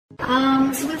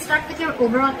So we'll start with your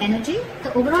overall energy.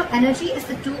 The overall energy is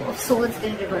the Two of Swords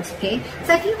in reverse, okay?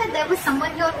 So I feel that there was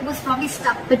someone here who was probably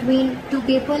stuck between two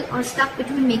people or stuck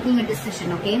between making a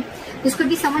decision, okay? This could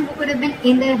be someone who could have been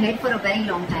in their head for a very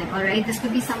long time, alright? This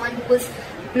could be someone who was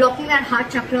blocking their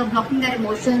heart chakra, blocking their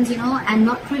emotions, you know, and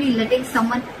not really letting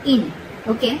someone in,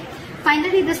 okay?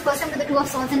 Finally, this person with the Two of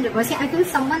Swords in reverse, I feel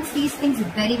someone sees things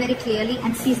very, very clearly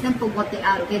and sees them for what they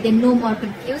are, okay? They're no more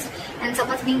confused and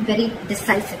someone's being very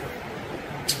decisive.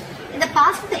 In the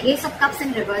past, with the Ace of Cups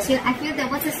in reverse here, I feel there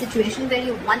was a situation where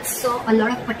you once saw a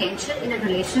lot of potential in a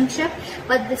relationship,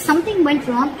 but something went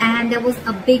wrong and there was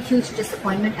a big, huge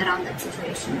disappointment around that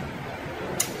situation.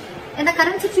 In the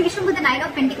current situation with the Nine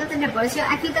of Pentacles in reverse here,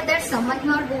 I feel that there's someone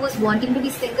here who was wanting to be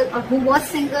single or who was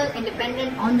single,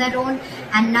 independent on their own,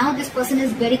 and now this person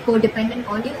is very codependent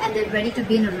on you and they're ready to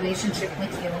be in a relationship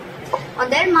with you. On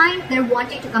their mind, they're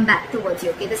wanting to come back towards you,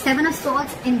 okay? The Seven of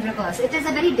Swords in reverse. It is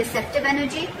a very deceptive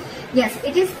energy. Yes,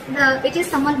 it is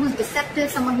someone who's deceptive,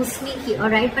 someone who's sneaky,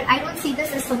 alright? But I don't see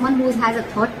this as someone who has a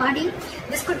third party.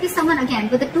 This could be someone, again,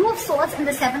 with the Two of Swords and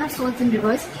the Seven of Swords in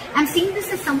reverse. I'm seeing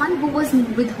this as someone who was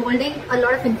withholding a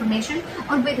lot of information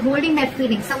or withholding their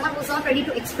feelings. Someone who's not ready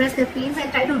to express their feelings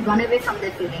and try to run away from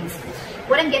their feelings.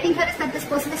 What I'm getting here is that this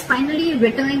person is finally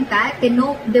returning back. They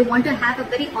know they want to have a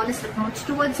very honest approach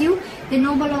towards you. They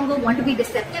no longer want to be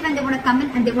deceptive and they want to come in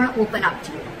and they want to open up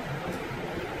to you.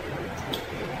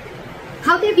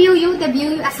 How they view you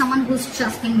as someone who's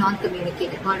just being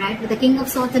non-communicative, alright? With the King of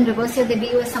Swords in reverse here, they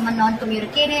view you as someone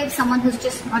non-communicative, someone who's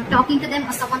just not talking to them,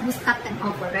 or someone who's cut them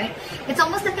off, alright? It's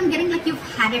almost like I'm getting like you've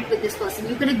had it with this person.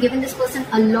 You could have given this person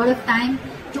a lot of time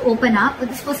to open up, but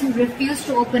this person refused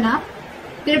to open up.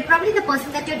 They're probably the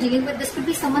person that you're dealing with. This could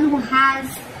be someone who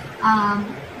has,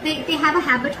 they have a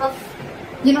habit of,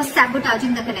 you know,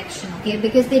 sabotaging the connection, okay?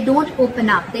 Because they don't open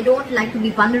up. They don't like to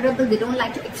be vulnerable. They don't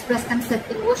like to express themselves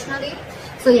emotionally.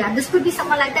 So yeah, this could be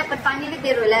someone like that, but finally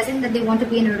they're realizing that they want to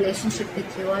be in a relationship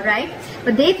with you, alright?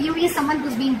 But they view you as someone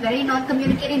who's being very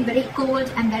non-communicating, very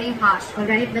cold and very harsh,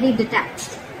 alright? Very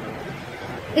detached.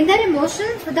 In their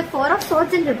emotions, with the Four of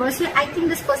Swords in reverse here, I think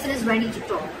this person is ready to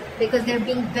talk because they're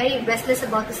being very restless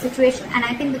about the situation, and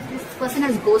I think that this person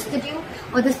has ghosted you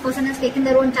or this person has taken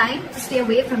their own time to stay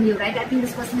away from you, right? I think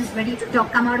this person is ready to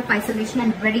talk, come out of isolation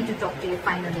and ready to talk to you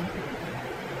finally.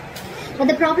 But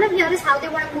the problem here is how they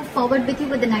want to move forward with you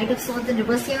with the Knight of Swords in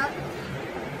reverse here.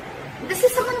 This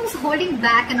is someone who's holding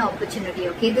back an opportunity,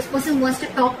 okay? This person wants to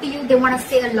talk to you, they want to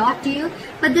say a lot to you,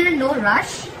 but they're in no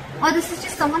rush. Or this is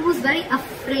just someone who's very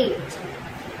afraid.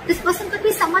 This person could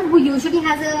be someone who usually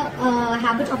has a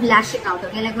habit of lashing out,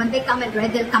 okay? Like when they come in,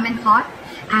 right, they'll come in hot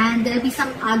and there'll be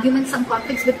some arguments, some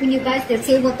conflicts between you guys. They'll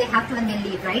say what they have to and they'll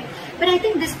leave, right? But I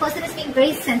think this person is being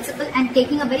very sensible and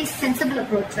taking a very sensible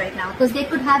approach right now because they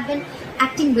could have been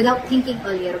acting without thinking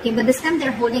earlier, okay? But this time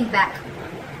they're holding back.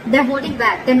 They're holding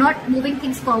back. They're not moving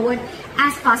things forward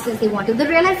as fast as they want to. The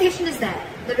realization is there.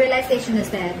 The realization is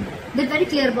there. They're very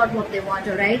clear about what they want,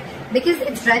 alright? Because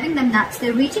it's driving them nuts.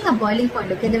 They're reaching a boiling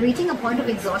point, okay? They're reaching a point of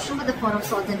exhaustion with the Four of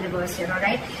Swords in reverse here,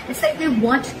 alright? It's like they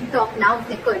want to talk now if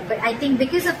they could. But I think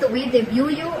because of the way they view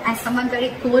you as someone very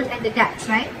cold and detached,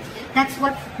 right? That's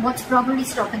what's probably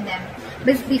stopping them.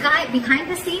 But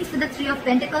behind the scenes with the Three of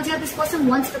Pentacles here, this person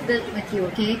wants to build with you,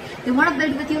 okay? They want to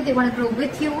build with you, they want to grow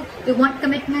with you, they want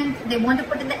commitment, they want to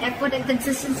put in the effort and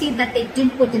consistency that they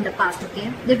didn't put in the past,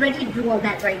 okay? They're ready to do all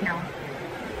that right now.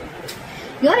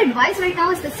 Your advice right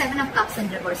now is the Seven of Cups in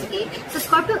reverse, okay? So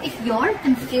Scorpio, if you're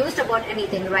confused about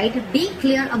anything, right, be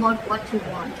clear about what you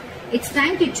want. It's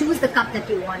time to choose the cup that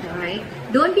you want, alright?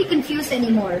 Don't be confused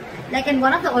anymore. Like in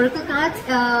one of the oracle cards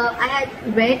I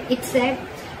had read, it said,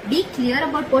 be clear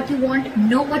about what you want,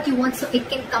 know what you want so it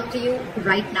can come to you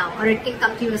right now or it can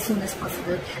come to you as soon as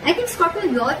possible. I think Scorpio,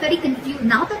 you're very confused.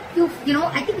 Now that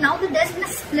I think now that there's been a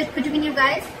split between you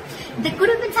guys, there could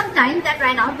have been some time that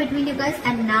ran out between you guys,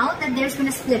 and now that there's been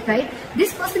a split, right?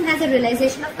 This person has a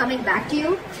realization of coming back to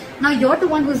you. Now you're the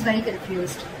one who's very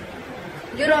confused.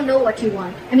 You don't know what you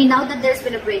want. I mean, now that there's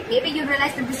been a break, maybe you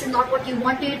realize that this is not what you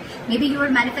wanted. Maybe you were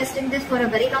manifesting this for a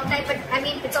very long time, but I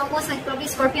mean, it's almost like probably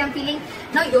Scorpio, I'm feeling,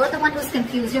 now you're the one who's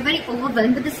confused. You're very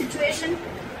overwhelmed with the situation.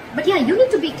 But yeah, you need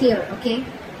to be clear, okay?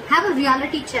 Have a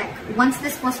reality check once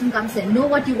this person comes in. Know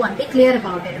what you want. Be clear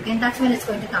about it, okay? And that's when it's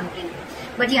going to come in.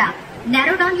 But yeah,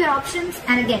 narrow down your options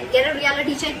and again, get a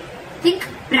reality check. Think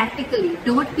practically.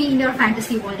 Don't be in your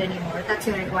fantasy world anymore. That's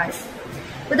your advice.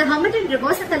 With the Hermit in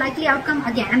reverse and the likely outcome,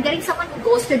 again, I'm getting someone who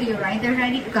ghosted you, right? They're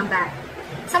ready to come back.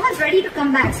 Someone's ready to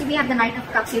come back. See, we have the Knight of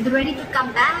Cups here. They're ready to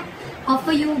come back,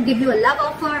 offer you, give you a love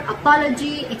offer,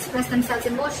 apology, express themselves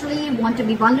emotionally, want to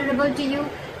be vulnerable to you,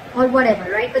 or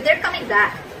whatever, right? But they're coming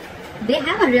back. They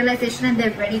have a realization and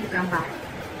they're ready to come back.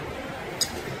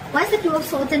 Why is the Two of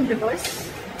Swords in reverse?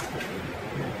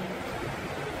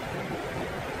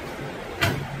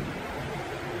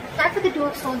 Start with the Two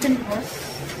of Swords in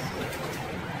reverse.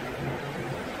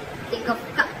 King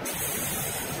of Cups.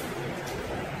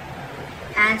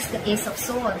 And the Ace of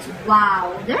Swords.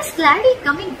 Wow, there's clarity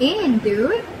coming in,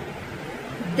 dude.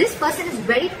 This person is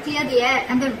ready to clear the air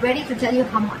and they're ready to tell you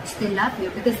how much they love you,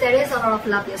 because there is a lot of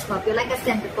love here, Scorpio. Like I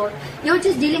said before, you're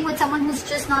just dealing with someone who's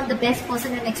just not the best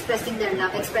person in expressing their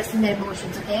love, expressing their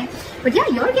emotions, okay? But yeah,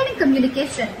 you're getting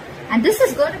communication. And this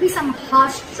is going to be some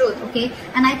harsh truth, okay?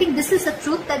 And I think this is a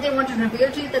truth that they want to reveal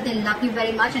to you, that they love you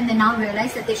very much and they now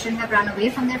realize that they shouldn't have run away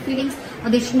from their feelings, or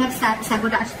they shouldn't have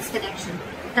sabotaged this connection.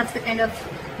 That's the kind of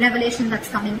revelation that's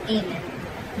coming in.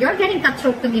 You're getting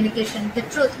cutthroat communication, the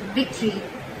truth, victory.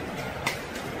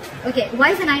 Okay, why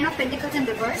is the Nine of Pentacles in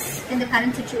reverse in the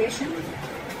current situation?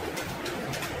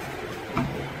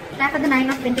 Tap at the Nine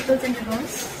of Pentacles in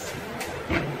reverse.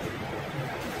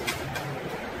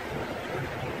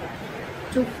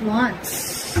 Two of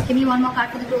Wands. Give me one more card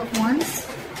for the Two of Wands.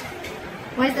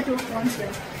 Why is the Two of Wands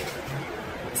here?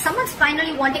 Someone's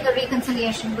finally wanting a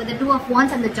reconciliation with the Two of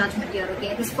Wands and the Judgment here,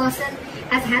 okay? This person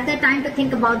has had their time to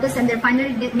think about this and they're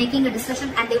finally making a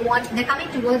decision, and they're coming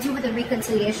towards you with a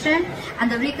reconciliation,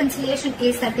 and the reconciliation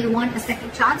is that they want a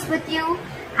second chance with you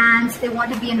and they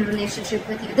want to be in a relationship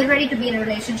with you. They're ready to be in a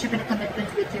relationship and a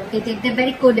commitment with you, okay? They're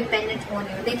very codependent on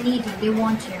you. They need you. They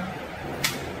want you.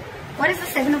 What is the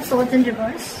Seven of Swords in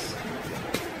reverse?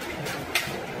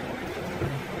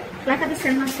 Look at the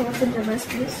Seven of Swords in reverse,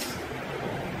 please.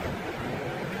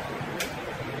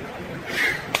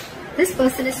 This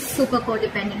person is super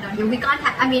codependent on you. We can't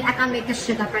I can't make this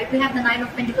shit up, right? We have the Nine of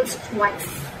Pentacles twice.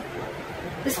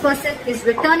 This person is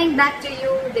returning back to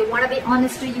you. They want to be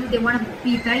honest to you. They want to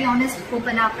be very honest,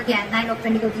 open up. Again, Nine of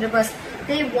Pentacles in reverse.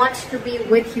 They want to be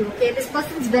with you, okay? This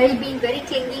person is being very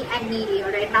clingy and needy,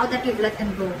 alright? Now that you've let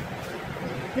them go.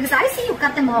 Because I see you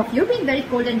cut them off. You're being very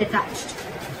cold and detached.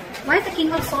 Why is the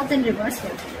King of Swords in reverse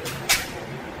here?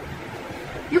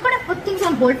 You could have put things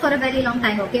on hold for a very long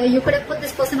time, okay? You could have put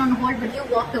this person on hold, but you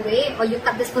walked away, or you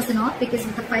cut this person off because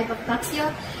of the Five of Cups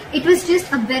here. It was just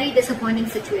a very disappointing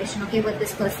situation, okay, with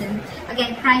this person.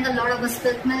 Again, crying a lot over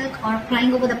spilt milk, or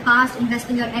crying over the past,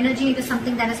 investing your energy into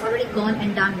something that is already gone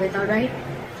and done with, alright?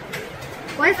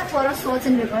 Why is the Four of Swords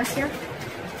in reverse here?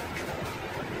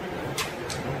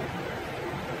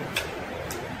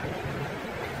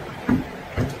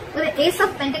 With the Ace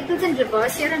of Pentacles in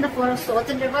reverse here and the Four of Swords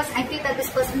in reverse, I feel that this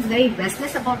person is very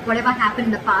restless about whatever happened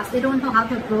in the past. They don't know how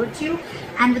to approach you.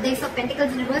 And with the Ace of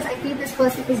Pentacles in reverse, I feel this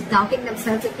person is doubting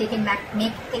themselves if they can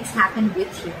make things happen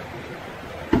with you.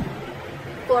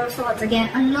 Four of Swords, again,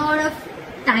 a lot of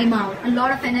time out, a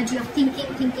lot of energy of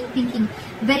thinking.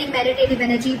 Very meditative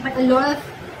energy, but a lot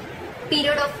of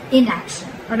period of inaction,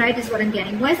 alright, is what I'm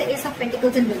getting. Why is the Ace of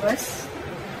Pentacles in reverse?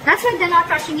 That's why they're not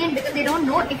rushing in, because they don't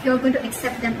know if you're going to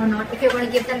accept them or not, if you're going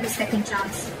to give them the second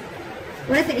chance.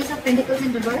 What is the Ace of Pentacles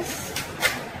in reverse?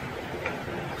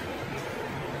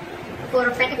 Four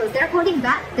of Pentacles. They're holding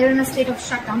back. They're in a state of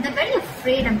shutdown. They're very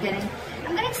afraid, I'm getting.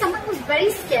 I'm getting someone who's very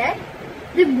scared.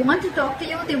 They want to talk to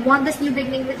you. They want this new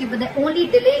beginning with you, but the only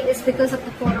delay is because of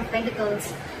the Four of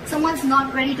Pentacles. Someone's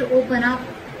not ready to open up,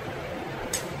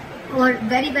 or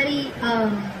very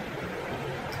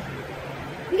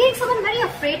you're getting someone very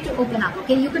afraid to open up,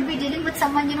 okay? You could be dealing with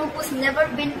someone, you know, who's never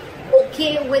been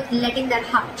okay with letting their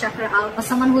heart chakra out, or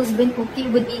someone who's been okay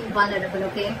with being vulnerable,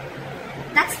 okay?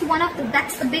 That's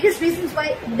the biggest reasons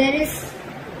why there is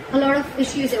a lot of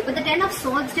issues here. With the Ten of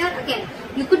Swords here, again,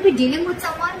 you could be dealing with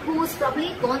someone who's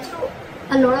probably gone through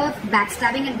a lot of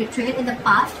backstabbing and betrayal in the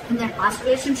past, in their past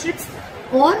relationships,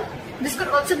 or this could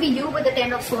also be you with the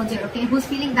Ten of Swords here, okay, who's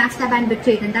feeling backstabbed and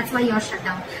betrayed, and that's why you're shut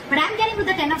down. But I'm getting with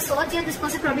the Ten of Swords here, this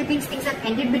person probably thinks things have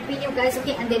ended between you guys,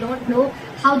 okay, and they don't know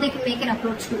how they can make an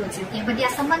approach towards you, okay. But yeah,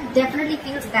 someone definitely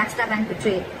feels backstabbed and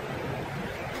betrayed,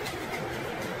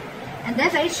 and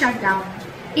they're very shut down.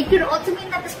 It could also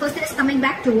mean that this person is coming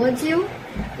back towards you,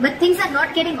 but things are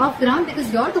not getting off ground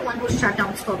because you're the one who's shut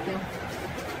down, Scorpio.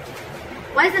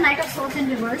 Why is the Knight of Swords in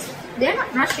reverse? They're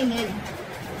not rushing in.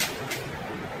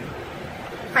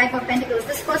 Five of Pentacles.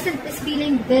 This person is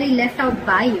feeling very left out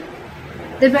by you.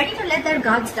 They're ready to let their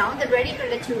guards down. They're ready to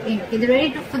let you in. Okay? They're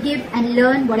ready to forgive and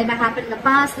learn whatever happened in the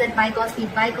past. Let bygones be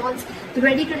bygones. They're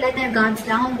ready to let their guards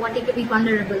down, wanting to be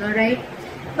vulnerable. Alright?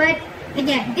 But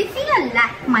again, they feel a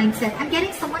lack mindset. I'm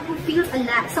getting someone who feels a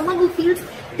lack. Someone who feels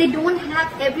they don't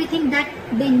have everything that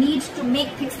they need to make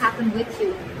things happen with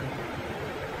you.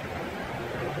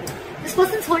 This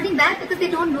person's holding back because they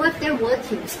don't know if they're worth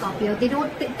you, Scorpio. They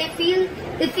feel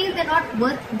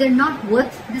they're not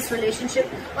worth this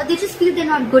relationship, or they just feel they're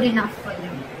not good enough for you.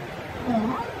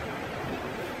 Aww.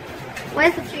 Why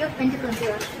is the Three of Pentacles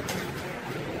here?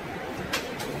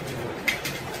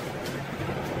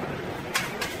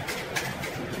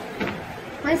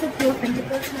 Why is the Three of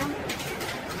Pentacles now?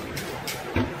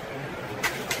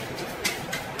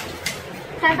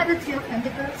 Try for the Three of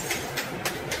Pentacles.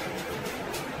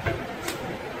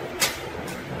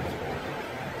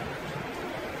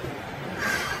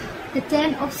 The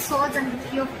Ten of Swords and the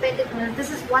Three of Pentacles.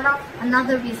 This is one of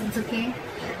another reasons, okay?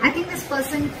 I think this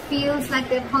person feels like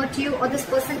they've hurt you, or this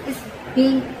person is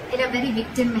being in a very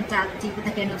victim mentality with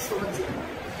the Ten of Swords here.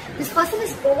 This person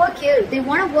is overkill. They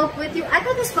want to work with you. I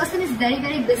thought this person is very,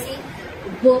 very busy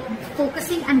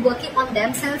focusing and working on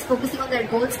themselves, focusing on their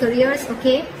goals, careers,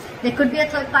 okay? There could be a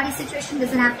third party situation,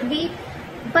 doesn't have to be.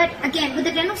 But again, with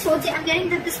the Ten of Swords, I'm getting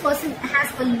that this person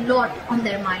has a lot on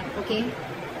their mind, okay?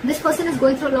 This person is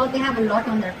going through a lot, they have a lot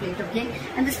on their plate, okay?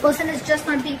 And this person is just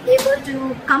not being able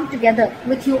to come together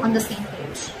with you on the same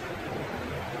page.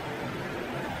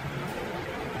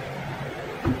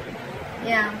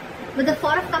 Yeah. With the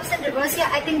Four of Cups in reverse here,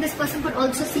 I think this person could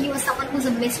also see you as someone who's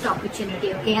a missed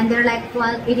opportunity, okay? And they're like,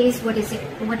 well, it is what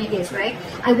it is, right?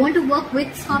 I want to work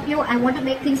with Scorpio, I want to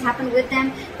make things happen with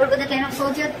them, but with the Ten of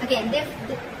Swords here, again,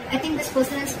 I think this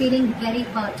person is feeling very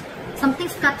hurt.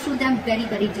 Something's cut through them very,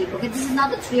 very deep, okay? This is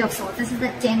not the Three of Swords, this is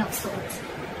the Ten of Swords.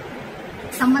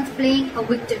 Someone's playing a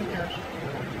victim here.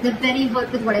 They're very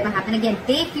hurt with whatever happened. Again,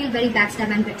 they feel very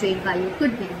backstabbed and betrayed by you.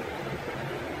 Could be.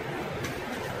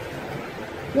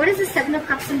 What is the Seven of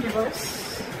Cups in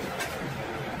reverse?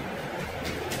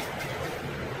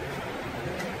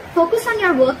 Focus on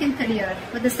your work and career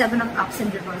with the Seven of Cups in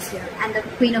reverse here and the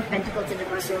Queen of Pentacles in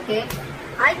reverse here, okay?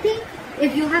 I think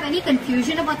if you have any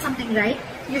confusion about something, right,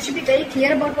 you should be very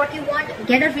clear about what you want.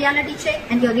 Get a reality check,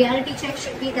 and your reality check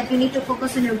should be that you need to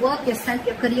focus on your work, yourself,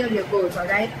 your career, your goals,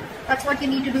 alright? That's what you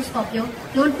need to do, Scorpio.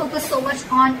 Don't focus so much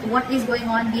on what is going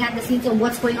on behind the scenes or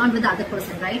what's going on with the other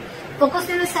person, right? Focus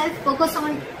on yourself, focus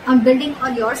on building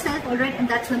on yourself, alright? And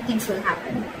that's when things will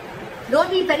happen.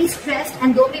 Don't be very stressed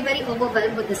and don't be very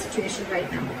overwhelmed with the situation right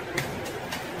now.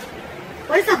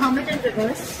 What is the Hermit in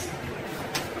reverse?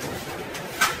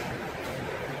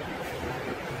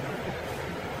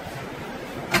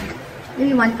 Give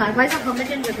me one card. Why is the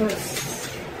Hermit in reverse?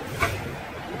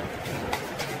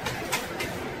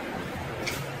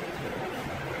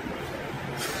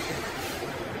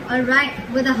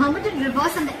 Alright, with the Hermit in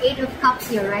reverse and the Eight of Cups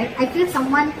here, right? I feel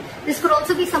this could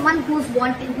also be someone who's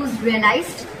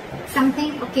realized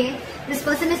something, okay? This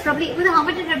person is probably, with the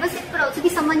Hermit in reverse, it could also be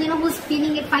someone, who's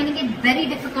finding it very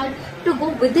difficult to go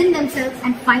within themselves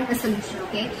and find a solution,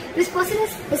 okay? This person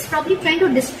is probably trying to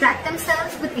distract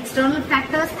themselves with external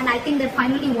factors, and I think they're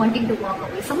finally wanting to walk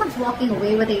away. Someone's walking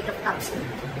away with the Eight of Cups here.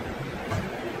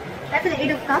 Right, for the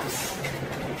Eight of Cups.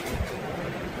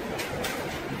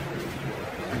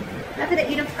 Right, for the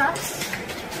Eight of Cups.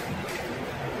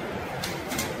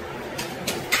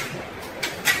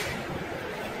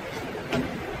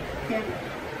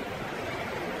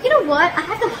 You know what? I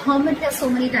have the Hermit here so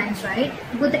many times, right?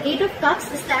 With the Eight of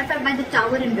Cups is clarified by the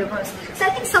Tower in reverse. So I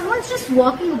think someone's just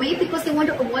walking away because they want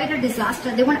to avoid a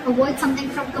disaster. They want to avoid something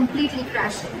from completely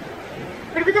crashing.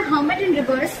 But with the Hermit in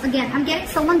reverse, again, I'm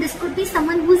getting this could be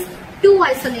someone who's too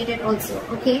isolated also,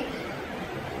 okay?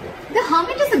 The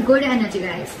Hermit is a good energy,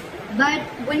 guys. But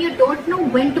when you don't know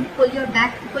when to pull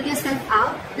yourself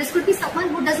out, this could be someone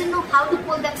who doesn't know how to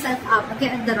pull themselves out, okay,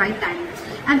 at the right time.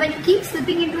 And when you keep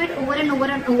slipping into it over and over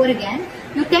and over again,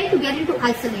 you tend to get into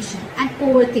isolation and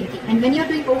overthinking. And when you're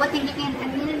doing overthinking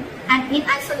and in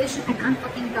isolation, I can't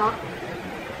fucking talk,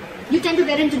 you tend to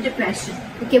get into depression,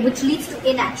 okay, which leads to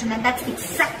inaction. And that's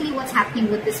exactly what's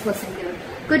happening with this person here.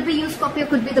 Could be you, Scorpio,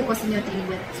 could be the person you're dealing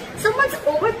with. Someone's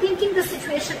overthinking the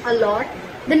situation a lot.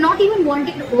 They're not even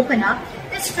wanting to open up.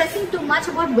 They're stressing too much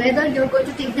about whether you're going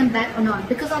to take them back or not.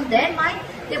 Because on their mind,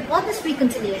 they want this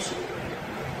reconciliation.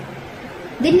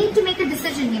 They need to make a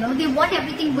decision, They want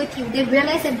everything with you. They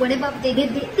realize that whatever they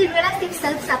did, they realize they've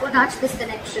self-sabotaged this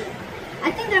connection.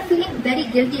 I think they're feeling very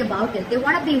guilty about it. They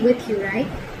want to be with you, right?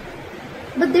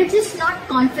 But they're just not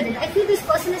confident. I feel this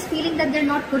person is feeling that they're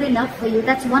not good enough for you.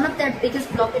 That's one of their biggest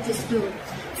blockages too.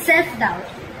 Self-doubt.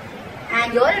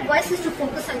 And your advice is to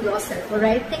focus on yourself,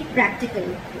 alright? Think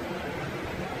practically.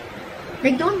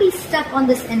 Like, don't be stuck on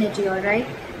this energy, alright?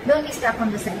 Don't be stuck on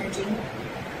this energy.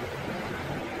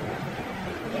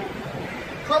 Yeah.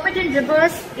 Hermit in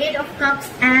reverse, 8 of Cups,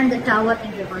 and the Tower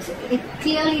in reverse. Okay? It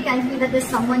clearly tells me that there's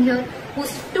someone here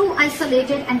who's too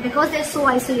isolated, and because they're so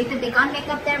isolated, they can't make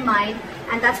up their mind,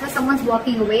 and that's why someone's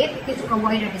walking away, because to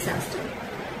avoid a disaster.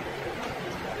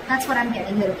 That's what I'm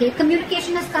getting here, okay?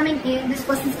 Communication is coming in. This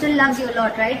person still loves you a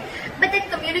lot, right? But that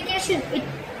communication, it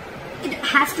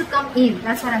has to come in.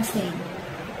 That's what I'm saying.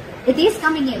 It is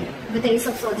coming in with the Ace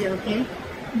of Swords here, okay?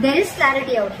 There is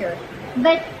clarity out here.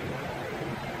 But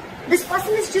this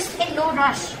person is just in no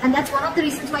rush, and that's one of the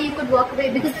reasons why you could walk away,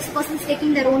 because this person is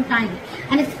taking their own time,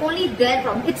 and it's only their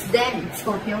problem. It's them,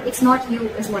 Scorpio. It's not you,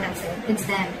 is what I'm saying. It's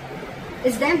them.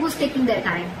 It's them who's taking their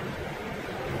time,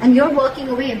 and you're walking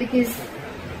away because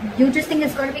you just think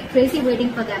it's going to be crazy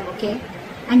waiting for them, okay?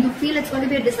 And you feel it's going to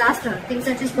be a disaster. Things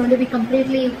are just going to be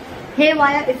completely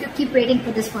haywire if you keep waiting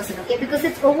for this person, okay? Because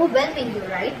it's overwhelming you,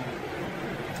 right?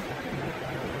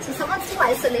 So someone's so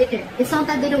isolated. It's not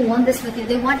that they don't want this with you.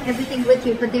 They want everything with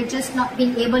you, but they're just not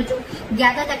being able to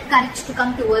gather that courage to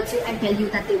come towards you and tell you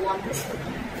that they want this with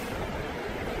you.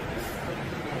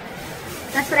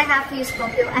 That's what I have for you,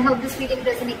 Scorpio. I hope this reading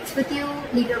resonates with you.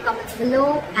 Leave your comments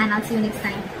below, and I'll see you next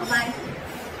time. Bye-bye.